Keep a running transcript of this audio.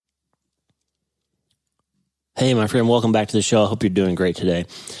Hey, my friend, welcome back to the show. I hope you're doing great today.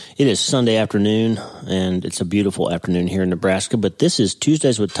 It is Sunday afternoon, and it's a beautiful afternoon here in Nebraska, but this is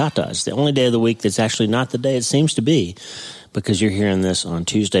Tuesdays with Tata. It's the only day of the week that's actually not the day it seems to be, because you're hearing this on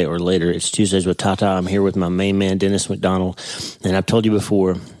Tuesday or later. It's Tuesdays with Tata. I'm here with my main man, Dennis McDonald, and I've told you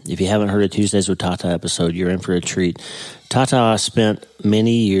before, if you haven't heard a Tuesdays with Tata episode, you're in for a treat. Tata spent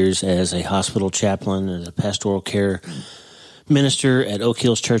many years as a hospital chaplain, as a pastoral care minister at Oak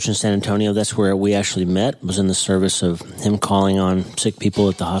Hills Church in San Antonio. That's where we actually met, was in the service of him calling on sick people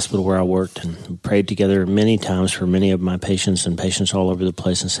at the hospital where I worked, and prayed together many times for many of my patients and patients all over the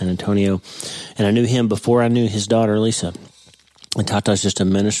place in San Antonio. And I knew him before I knew his daughter, Lisa. And Tata's just a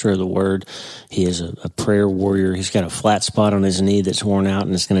minister of the word. He is a prayer warrior. He's got a flat spot on his knee that's worn out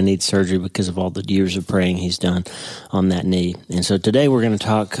and is going to need surgery because of all the years of praying he's done on that knee. And so today we're going to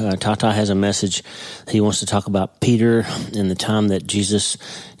talk, Tata has a message. He wants to talk about Peter and the time that Jesus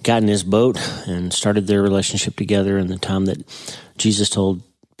got in his boat and started their relationship together, and the time that Jesus told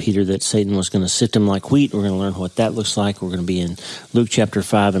Peter that Satan was going to sift him like wheat. We're going to learn what that looks like. We're going to be in Luke chapter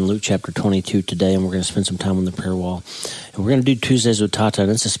 5 and Luke chapter 22 today, and we're going to spend some time on the prayer wall. And we're going to do Tuesdays with Tata, and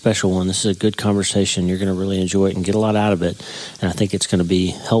it's a special one. This is a good conversation. You're going to really enjoy it and get a lot out of it, and I think it's going to be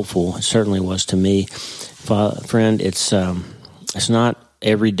helpful. It certainly was to me. Friend, it's not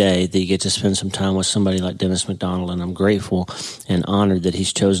every day that you get to spend some time with somebody like Dennis McDonald, and I'm grateful and honored that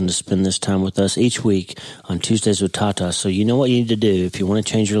he's chosen to spend this time with us each week on Tuesdays with Tata. So you know what you need to do. If you want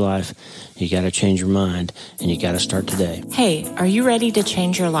to change your life, you got to change your mind, and you got to start today. Hey, are you ready to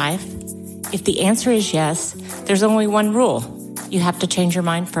change your life? If the answer is yes, there's only one rule. You have to change your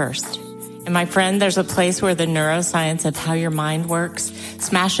mind first. And my friend, there's a place where the neuroscience of how your mind works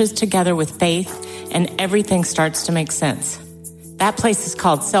smashes together with faith, and everything starts to make sense. That place is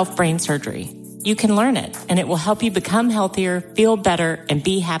called self-brain surgery. You can learn it, and it will help you become healthier, feel better, and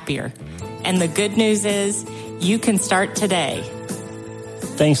be happier. And the good news is, you can start today.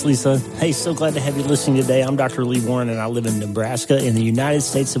 Thanks, Lisa. Hey, so glad to have you listening today. I'm Dr. Lee Warren, and I live in Nebraska in the United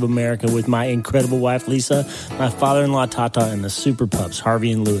States of America with my incredible wife, Lisa, my father-in-law, Tata, and the super pups,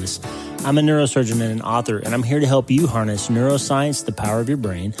 Harvey and Lewis. I'm a neurosurgeon and an author, and I'm here to help you harness neuroscience, the power of your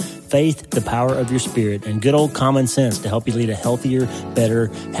brain, faith, the power of your spirit, and good old common sense to help you lead a healthier, better,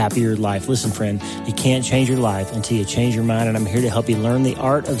 happier life. Listen, friend, you can't change your life until you change your mind, and I'm here to help you learn the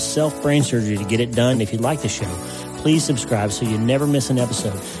art of self-brain surgery to get it done. If you like the show, please subscribe so you never miss an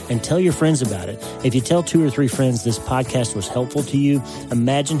episode, and tell your friends about it. If you tell 2 or 3 friends this podcast was helpful to you,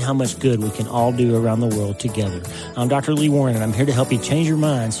 imagine how much good we can all do around the world together. I'm Dr. Lee Warren, and I'm here to help you change your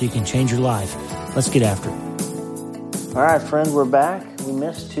mind so you can change your life. Let's get after it. All right, friend, we're back. We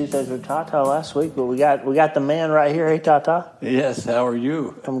missed Tuesdays with Tata last week, but we got the man right here. Hey, Tata. Yes, how are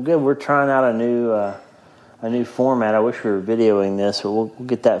you? I'm good. We're trying out a new format. I wish we were videoing this, but we'll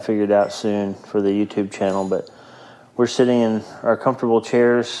get that figured out soon for the YouTube channel. But we're sitting in our comfortable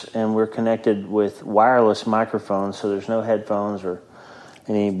chairs, and we're connected with wireless microphones, so there's no headphones or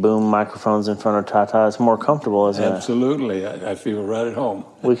any boom microphones in front of Tata. It's more comfortable, isn't it? Absolutely. I feel right at home.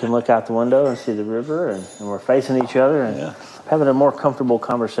 We can look out the window and see the river, and we're facing each other and having a more comfortable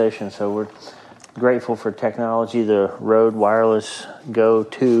conversation. So we're grateful for technology. The Rode Wireless Go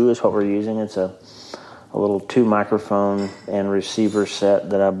 2 is what we're using. It's a little 2 microphone and receiver set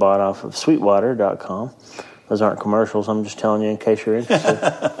that I bought off of Sweetwater.com. Those aren't commercials. I'm just telling you in case you're interested.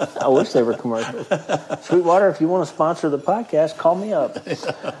 I wish they were commercials. Sweetwater, if you want to sponsor the podcast, call me up.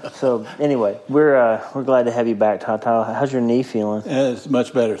 So anyway, we're glad to have you back, Tata. How's your knee feeling? It's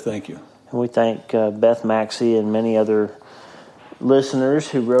much better, thank you. And we thank Beth Maxey and many other listeners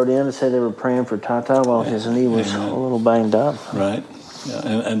who wrote in to say they were praying for Tata while his knee was a little banged up. Right. Yeah.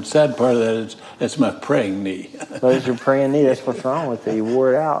 And sad part of that is it's my praying knee. But it's your praying knee. That's what's wrong with it. You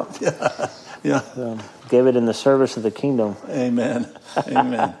wore it out. Yeah. So, gave it in the service of the kingdom. Amen.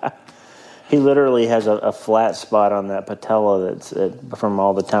 Amen. He literally has a flat spot on that patella that's from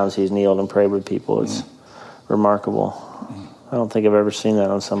all the times he's kneeled and prayed with people. It's remarkable. I don't think I've ever seen that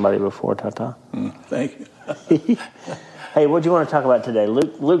on somebody before, Tata. Thank you. Hey, what do you want to talk about today?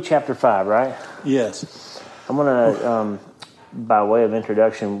 Luke chapter 5, right? Yes. I'm going to, by way of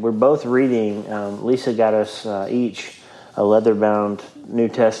introduction, we're both reading. Lisa got us each a leather-bound New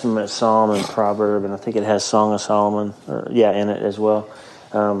Testament psalm and proverb, and I think it has Song of Solomon, in it as well.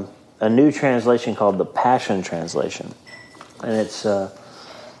 A new translation called the Passion Translation, and it's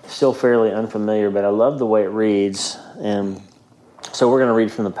still fairly unfamiliar, but I love the way it reads. And so we're going to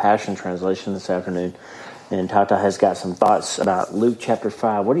read from the Passion Translation this afternoon. And Tata has got some thoughts about Luke chapter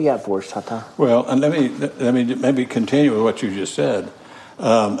 5. What do you got for us, Tata? Well, and let me maybe continue with what you just said.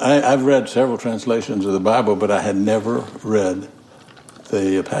 I've read several translations of the Bible, but I had never read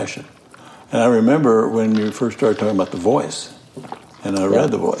the Passion. And I remember when you first started talking about the voice, and I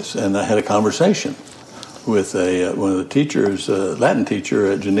read the voice, and I had a conversation with one of the teachers, Latin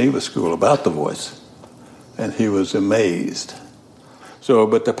teacher at Geneva School, about the voice, and he was amazed. So,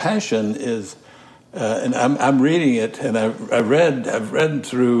 but the Passion is, and I'm reading it, and I've read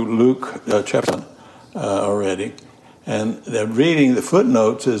through Luke chapter 1 already, and reading the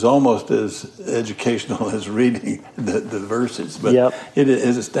footnotes is almost as educational as reading the verses. But it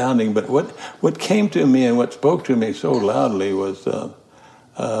is astounding. But what came to me and what spoke to me so loudly was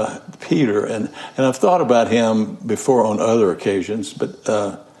Peter, and I've thought about him before on other occasions. But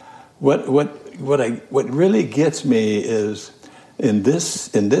what really gets me is in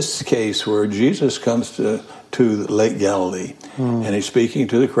this case where Jesus comes to Lake Galilee, and he's speaking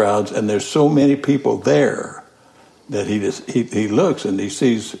to the crowds, and there's so many people there that he looks and he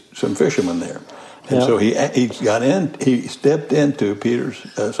sees some fishermen there, and so he stepped into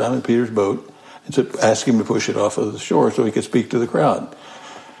Simon Peter's boat and asked him to push it off of the shore so he could speak to the crowd.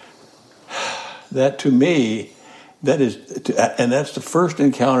 That to me, that's the first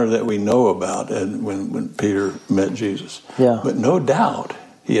encounter that we know about, and when Peter met Jesus. Yeah. But no doubt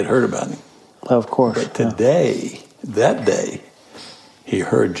he had heard about him. Of course. But that day, he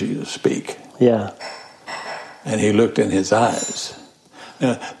heard Jesus speak. Yeah. And he looked in his eyes.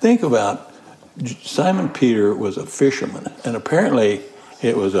 Now, think about Simon Peter was a fisherman, and apparently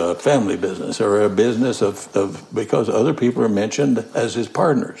it was a family business or a business of because other people are mentioned as his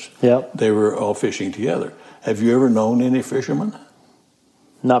partners. Yep. They were all fishing together. Have you ever known any fishermen?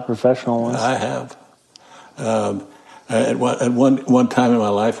 Not professional ones. I have. At one time in my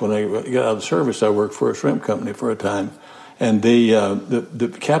life, when I got out of the service, I worked for a shrimp company for a time, and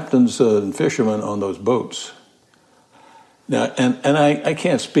the captains and fishermen on those boats. Now, and I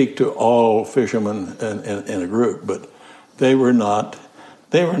can't speak to all fishermen in a group, but they were not.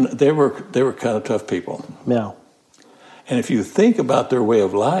 They were kind of tough people. Yeah. And if you think about their way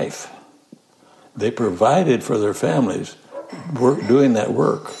of life, they provided for their families, doing that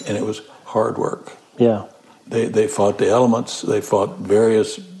work, and it was hard work. Yeah. They fought the elements. They fought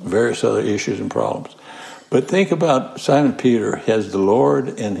various other issues and problems. But think about Simon Peter has the Lord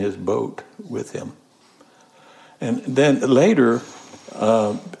in his boat with him. And then later,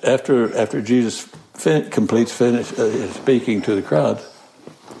 after Jesus completes speaking to the crowd,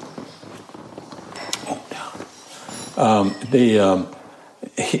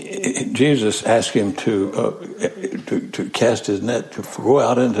 Jesus asked him to cast his net, to go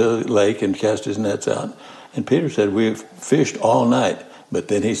out into the lake and cast his nets out. And Peter said, "We've fished all night." But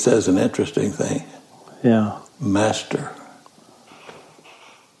then he says an interesting thing. Yeah. "Master,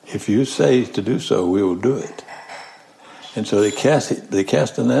 if you say to do so, we will do it." And so they cast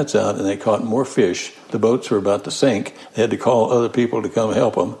the nets out, and they caught more fish. The boats were about to sink. They had to call other people to come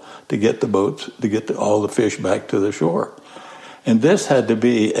help them to get the boats, to get all the fish back to the shore. And this had to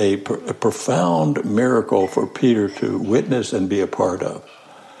be a profound miracle for Peter to witness and be a part of.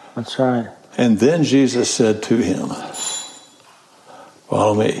 That's right. And then Jesus said to him,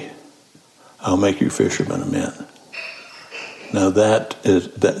 "Follow me. I'll make you fishermen of men." Now that is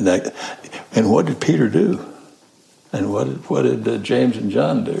that. And what did Peter do? And what did James and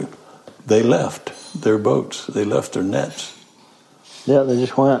John do? They left their boats. They left their nets. Yeah, they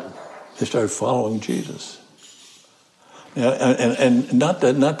just went. They started following Jesus. And not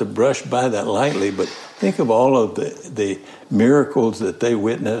to brush by that lightly, but think of all of the miracles that they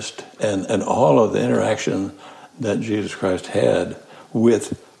witnessed and all of the interaction that Jesus Christ had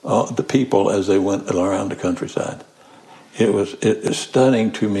with the people as they went around the countryside. It is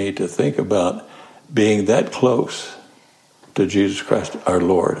stunning to me to think about being that close to Jesus Christ, our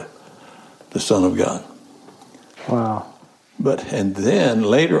Lord, the Son of God. Wow. And then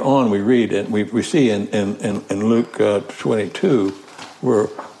later on we read, and we see in Luke 22, where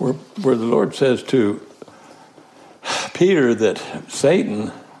the Lord says to Peter that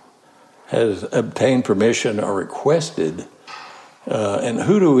Satan has obtained permission or requested, and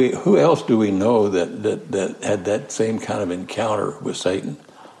who else do we know that had that same kind of encounter with Satan?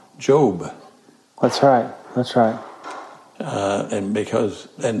 Job. That's right.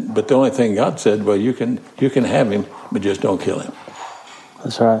 But the only thing God said, well, you can have him, but just don't kill him.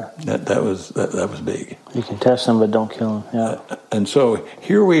 That's right. That was big. You can test him, but don't kill him. Yeah. And so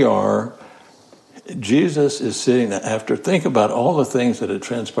here we are. Jesus is sitting after. Think about all the things that had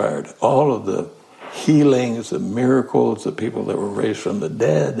transpired, all of the healings, the miracles, the people that were raised from the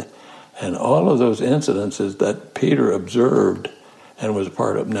dead, and all of those incidences that Peter observed and was a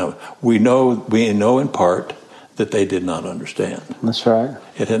part of. Now we know in part that they did not understand. That's right.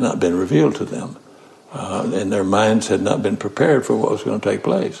 It had not been revealed to them, and their minds had not been prepared for what was going to take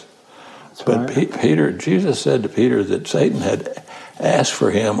place. But Peter, Jesus said to Peter that Satan had asked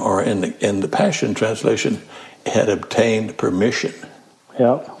for him, or in the Passion Translation, had obtained permission.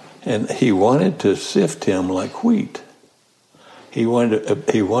 Yep. And he wanted to sift him like wheat. He wanted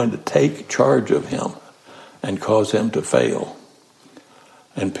to take charge of him and cause him to fail.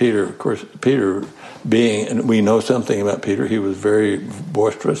 And Peter, of course, and we know something about Peter, he was very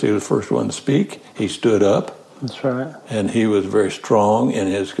boisterous. He was the first one to speak. He stood up. That's right. And he was very strong in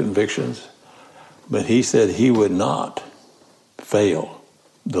his convictions. But he said he would not fail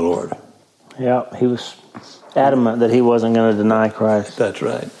the Lord. Yeah, he was adamant that he wasn't going to deny Christ. That's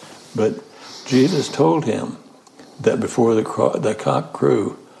right. But Jesus told him that before the cock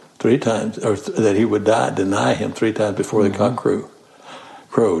crew 3 times, or that he would deny him 3 times before the cock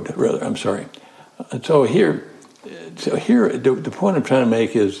crowed. I'm sorry. And so here, the point I'm trying to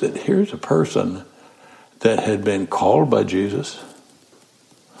make is that here's a person that had been called by Jesus,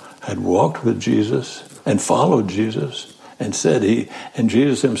 had walked with Jesus, and followed Jesus, and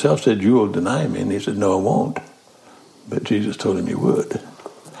Jesus himself said, "You will deny me." And he said, "No, I won't." But Jesus told him he would.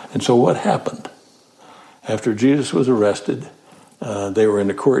 And so what happened? After Jesus was arrested, they were in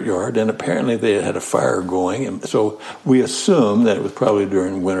the courtyard, and apparently they had a fire going. And so we assume that it was probably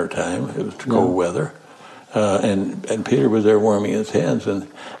during wintertime. It was cold weather. And Peter was there warming his hands. And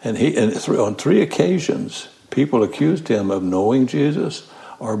on 3 occasions, people accused him of knowing Jesus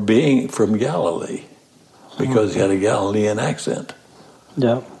or being from Galilee because he had a Galilean accent.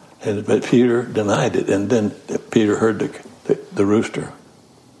 Yeah. But Peter denied it. And then Peter heard the rooster.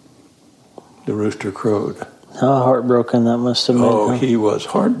 The rooster crowed. How heartbroken that must have been. Oh, he was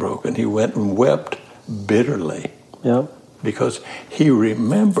heartbroken. He went and wept bitterly. Yep. Because he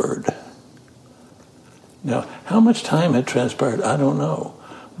remembered. Now, how much time had transpired, I don't know.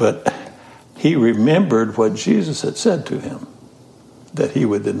 But he remembered what Jesus had said to him, that he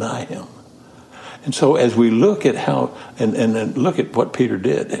would deny him. And so as we look at how, and look at what Peter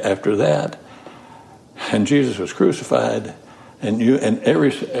did after that, and Jesus was crucified, and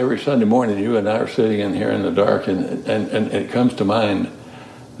every Sunday morning you and I are sitting in here in the dark, and it comes to mind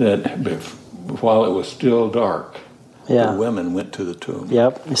that while it was still dark, the women went to the tomb.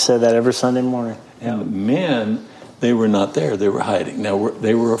 Yep, you said that every Sunday morning. And the men, they were not there. They were hiding. Now,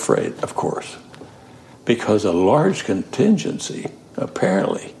 they were afraid, of course, because a large contingency,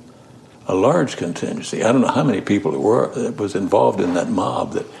 apparently, I don't know how many people that was involved in that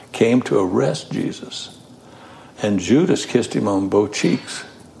mob that came to arrest Jesus. And Judas kissed him on both cheeks,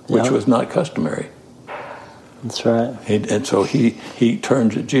 which was not customary. That's right. And so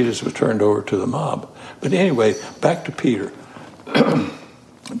Jesus was turned over to the mob. But anyway, back to Peter.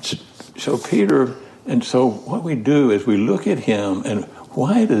 So Peter, and so what we do is we look at him, and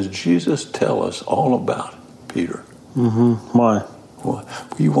why does Jesus tell us all about Peter? Why? Well,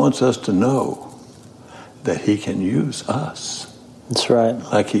 he wants us to know that he can use us. That's right.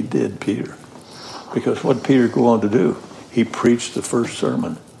 Like he did Peter. Because what did Peter go on to do? He preached the first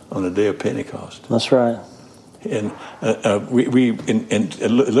sermon on the day of Pentecost. That's right. And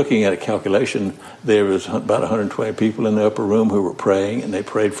looking at a calculation, there was about 120 people in the upper room who were praying, and they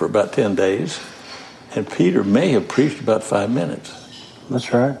prayed for about 10 days. And Peter may have preached about 5 minutes.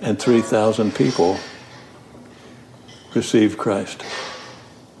 That's right. And 3,000 people received Christ.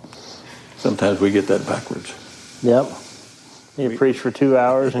 Sometimes we get that backwards. Yep. You preach for 2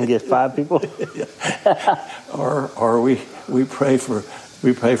 hours and get 5 people. Or we pray for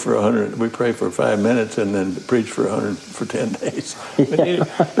 100. We pray for 5 minutes and then preach for 100 for 10 days. But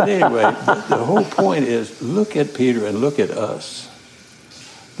anyway, the whole point is look at Peter and look at us.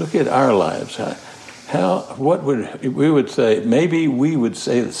 Look at our lives. We would say? Maybe we would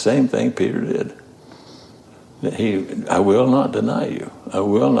say the same thing Peter did. That I will not deny you. I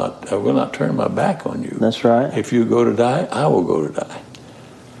will not turn my back on you. That's right. If you go to die, I will go to die.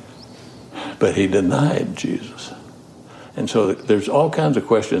 But he denied Jesus. And so there's all kinds of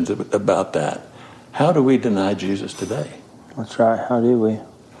questions about that. How do we deny Jesus today? That's right. How do we?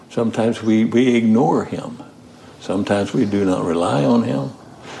 Sometimes we ignore him. Sometimes we do not rely on him.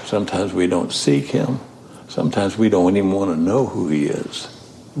 Sometimes we don't seek him. Sometimes we don't even want to know who he is.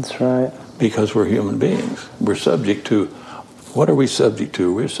 That's right. Because we're human beings. We're subject to, what are we subject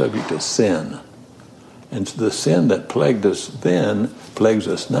to? We're subject to sin. And the sin that plagued us then plagues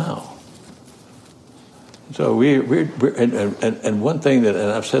us now. So and one thing that,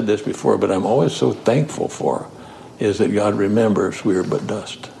 and I've said this before, but I'm always so thankful for, is that God remembers we are but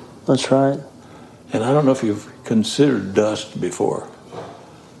dust. That's right. And I don't know if you've considered dust before.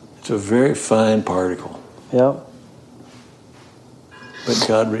 It's a very fine particle. Yep. But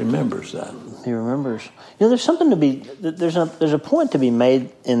God remembers that. He remembers. There's something to be. There's a point to be made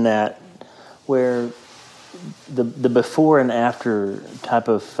in that where the before and after type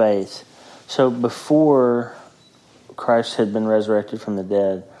of faith. So before Christ had been resurrected from the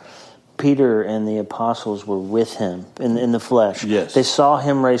dead, Peter and the apostles were with him in the flesh. Yes. They saw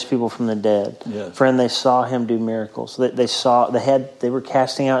him raise people from the dead. Yes. Friend, they saw him do miracles. They were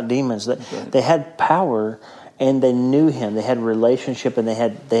casting out demons. They had power, and they knew him. They had relationship, and they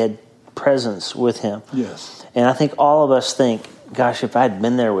had presence with him. Yes. And I think all of us think, gosh, if I'd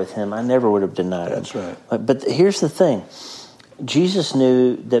been there with him, I never would have denied him. That's right. But here's the thing. Jesus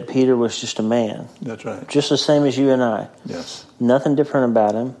knew that Peter was just a man. That's right. Just the same as you and I. Yes. Nothing different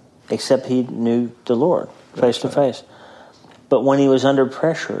about him, except he knew the Lord face to face. But when he was under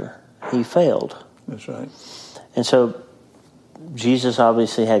pressure, he failed. That's right. And so Jesus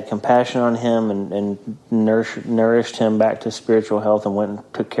obviously had compassion on him and nourished him back to spiritual health and went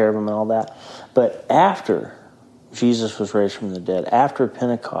and took care of him and all that. But after Jesus was raised from the dead, after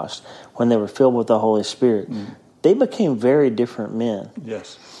Pentecost, when they were filled with the Holy Spirit, they became very different men.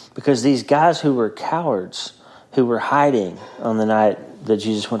 Yes. Because these guys who were cowards, who were hiding on the night that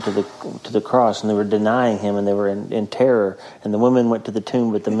Jesus went to the cross, and they were denying him, and they were in terror, and the women went to the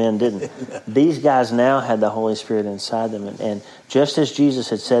tomb, but the men didn't. These guys now had the Holy Spirit inside them, and just as Jesus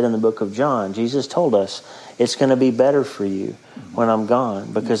had said in the book of John, Jesus told us, it's going to be better for you when I'm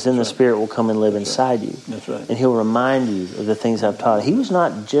gone, because then the Spirit will come and live inside you. That's right. And he'll remind you of the things I've taught. He was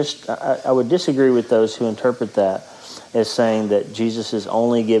not just, I would disagree with those who interpret that as saying that Jesus is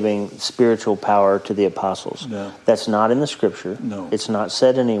only giving spiritual power to the apostles. No. That's not in the Scripture. No. It's not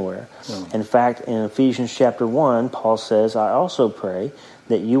said anywhere. No. In fact, in Ephesians chapter 1, Paul says, I also pray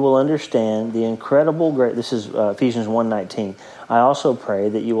that you will understand the incredible this is Ephesians 1:19. I also pray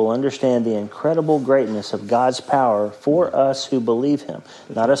that you will understand the incredible greatness of God's power for us who believe him.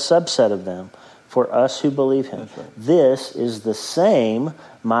 Not a subset of them, for us who believe him. That's right. This is the same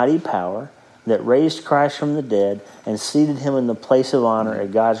mighty power that raised Christ from the dead and seated him in the place of honor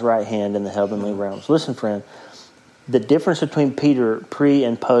at God's right hand in the heavenly realms. Listen, friend, the difference between Peter pre-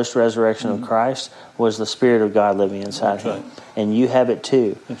 and post-resurrection of Christ was the Spirit of God living inside That's him. right. And you have it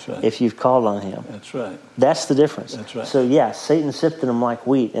too, That's right. if you've called on him. That's right. That's the difference. That's right. So yeah, Satan sifted them like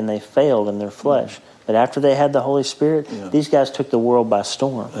wheat, and they failed in their flesh. But after they had the Holy Spirit, these guys took the world by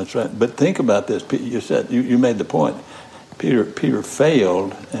storm. That's right. But think about this. You said, you made the point. Peter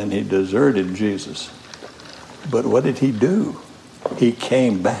failed, and he deserted Jesus. But what did he do? He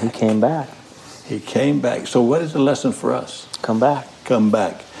came back. He came back. He came back. So what is the lesson for us? Come back. Come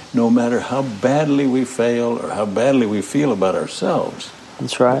back. No matter how badly we fail or how badly we feel about ourselves.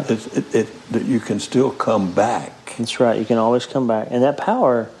 That's right. That you can still come back. That's right. You can always come back. And that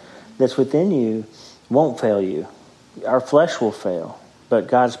power that's within you won't fail you. Our flesh will fail, but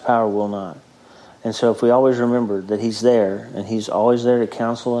God's power will not. And so if we always remember that he's there, and he's always there to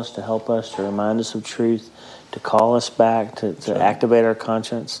counsel us, to help us, to remind us of truth, to call us back, to activate our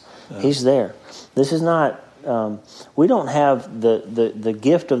conscience, he's there. This is not, we don't have the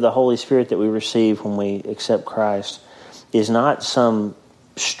gift of the Holy Spirit that we receive when we accept Christ is not some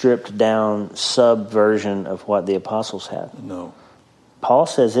stripped down subversion of what the apostles had. No. Paul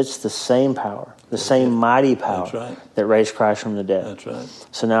says it's the same power, the same mighty power that raised Christ from the dead. That's right.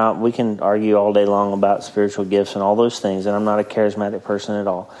 So now we can argue all day long about spiritual gifts and all those things, and I'm not a charismatic person at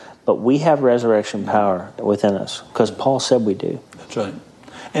all. But we have resurrection power within us because Paul said we do. That's right.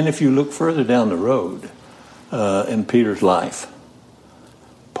 And if you look further down the road in Peter's life,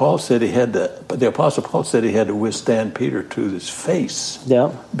 the Apostle Paul said he had to withstand Peter to his face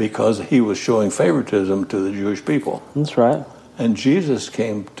because he was showing favoritism to the Jewish people. That's right. And Jesus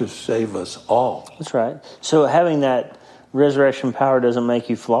came to save us all. That's right. So having that resurrection power doesn't make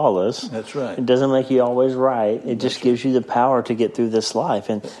you flawless. That's right. It doesn't make you always right. It just gives you the power to get through this life.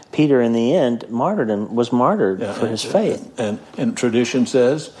 And Peter, in the end, was martyred for his faith. And tradition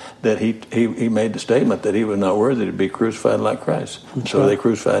says that he made the statement that he was not worthy to be crucified like Christ. So they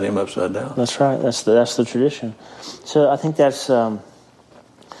crucified him upside down. That's right. That's the tradition. So I think that's an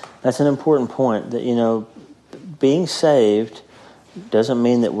important point that, being saved doesn't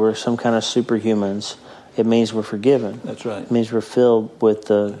mean that we're some kind of superhumans. It means we're forgiven. That's right. It means we're filled with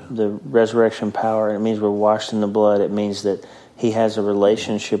the resurrection power. It means we're washed in the blood. It means that he has a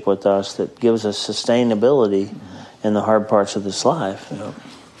relationship with us that gives us sustainability in the hard parts of this life. Yeah.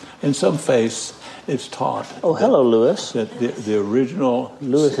 In some faiths, it's taught. Oh, hello, Lewis. That the original...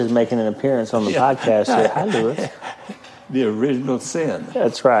 Lewis is making an appearance on the podcast here. Hi, Lewis. The original sin.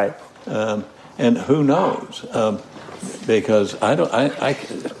 That's right. And who knows? Because I don't...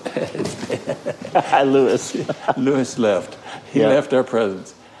 Hi, Lewis. Lewis left. He left our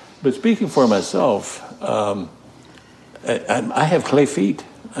presence. But speaking for myself, I have clay feet.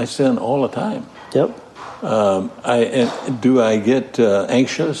 I sin all the time. Yep. Do I get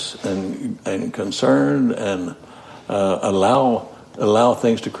anxious and concerned and allow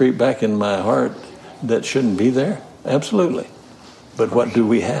things to creep back in my heart that shouldn't be there? Absolutely. But what do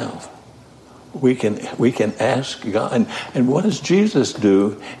we have? We can ask God. And what does Jesus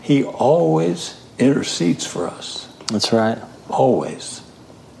do? He always intercedes for us. That's right. Always.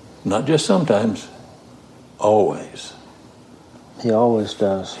 Not just sometimes. Always. He always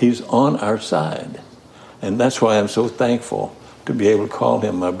does. He's on our side. And that's why I'm so thankful to be able to call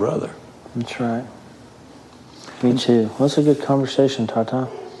him my brother. That's right. Me too. Well, that's a good conversation, Tata.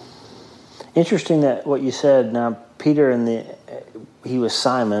 Interesting that what you said. Now, Peter he was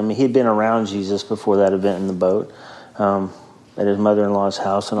Simon. I mean, he had been around Jesus before that event in the boat, at his mother-in-law's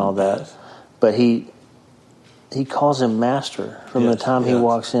house and all that. But he calls him master from the time he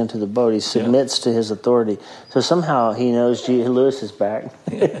walks into the boat. He submits to his authority. So somehow he knows Lewis is back.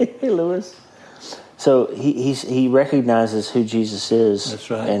 Hey, Lewis. So he recognizes who Jesus is. That's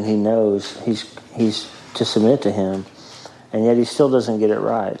right. And he knows he's to submit to him, and yet he still doesn't get it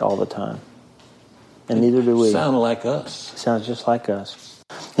right all the time. And neither do we. Sound like us. Sounds just like us.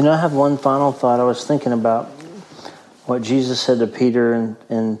 You know, I have one final thought. I was thinking about what Jesus said to Peter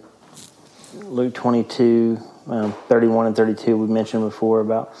in Luke 22, 31 and 32 we mentioned before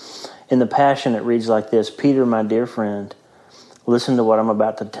about. In the Passion, it reads like this: Peter, my dear friend, listen to what I'm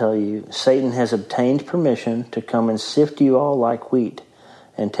about to tell you. Satan has obtained permission to come and sift you all like wheat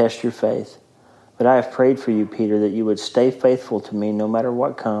and test your faith. But I have prayed for you, Peter, that you would stay faithful to me no matter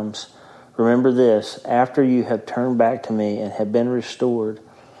what comes. Remember this: after you have turned back to me and have been restored,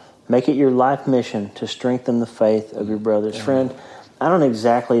 make it your life mission to strengthen the faith of your brothers. Yeah. Friend, I don't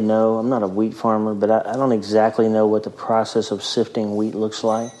exactly know. I'm not a wheat farmer, but I don't exactly know what the process of sifting wheat looks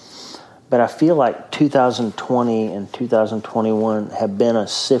like. But I feel like 2020 and 2021 have been a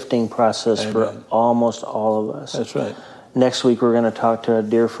sifting process for almost all of us. That's right. Next week, we're going to talk to a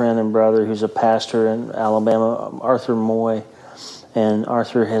dear friend and brother who's a pastor in Alabama, Arthur Moy. And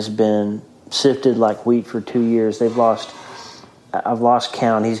Arthur has been sifted like wheat for 2 years. I've lost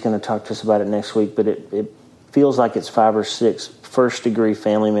count. He's going to talk to us about it next week, but it feels like it's 5 or 6 first-degree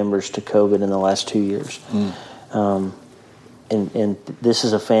family members to COVID in the last 2 years. And this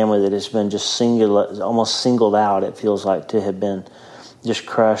is a family that has been just almost singled out, it feels like, to have been just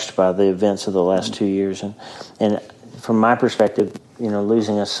crushed by the events of the last 2 years. And from my perspective,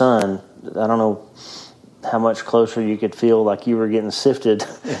 losing a son, I don't know how much closer you could feel like you were getting sifted,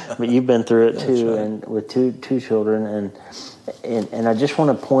 but you've been through it too, right. And with two children, and I just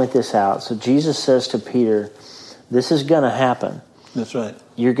want to point this out. So Jesus says to Peter, "This is going to happen. That's right.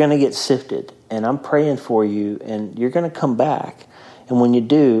 You're going to get sifted, and I'm praying for you, and you're going to come back. And when you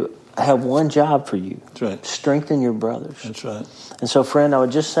do, I have one job for you. That's right. Strengthen your brothers." That's right. And so, friend, I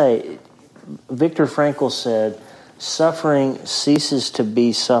would just say, Viktor Frankl said, "Suffering ceases to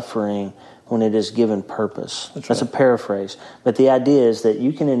be suffering when it is given purpose." That's a paraphrase. But the idea is that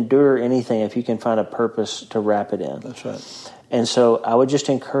you can endure anything if you can find a purpose to wrap it in. That's right. And so I would just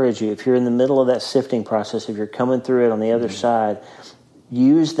encourage you, if you're in the middle of that sifting process, if you're coming through it on the other side,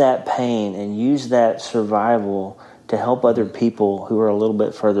 use that pain and use that survival to help other people who are a little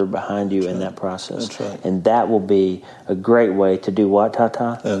bit further behind you in that process. That's right. And that will be a great way to do what,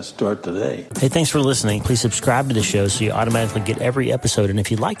 Tata? Start today. Hey, thanks for listening. Please subscribe to the show so you automatically get every episode. And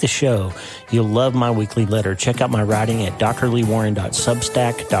if you like the show, you'll love my weekly letter. Check out my writing at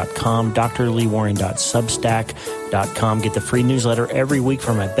drleewarren.substack.com, drleewarren.substack.com. Get the free newsletter every week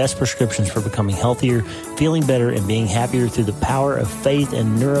for my best prescriptions for becoming healthier, feeling better, and being happier through the power of faith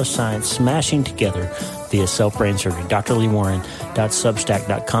and neuroscience smashing together via self-brain surgery.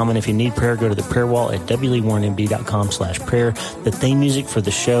 drleewarren.substack.com. And if you need prayer, go to the prayer wall at wleewarrenmd.com/prayer. The theme music for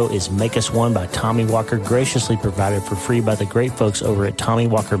the show is Make Us One by Tommy Walker, graciously provided for free by the great folks over at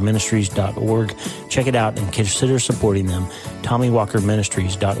TommyWalkerMinistries.org. Check it out and consider supporting them.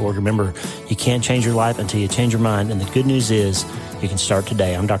 TommyWalkerMinistries.org. Remember, you can't change your life until you change your mind. And the good news is you can start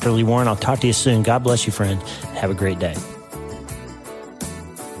today. I'm Dr. Lee Warren. I'll talk to you soon. God bless you, friend. Have a great day.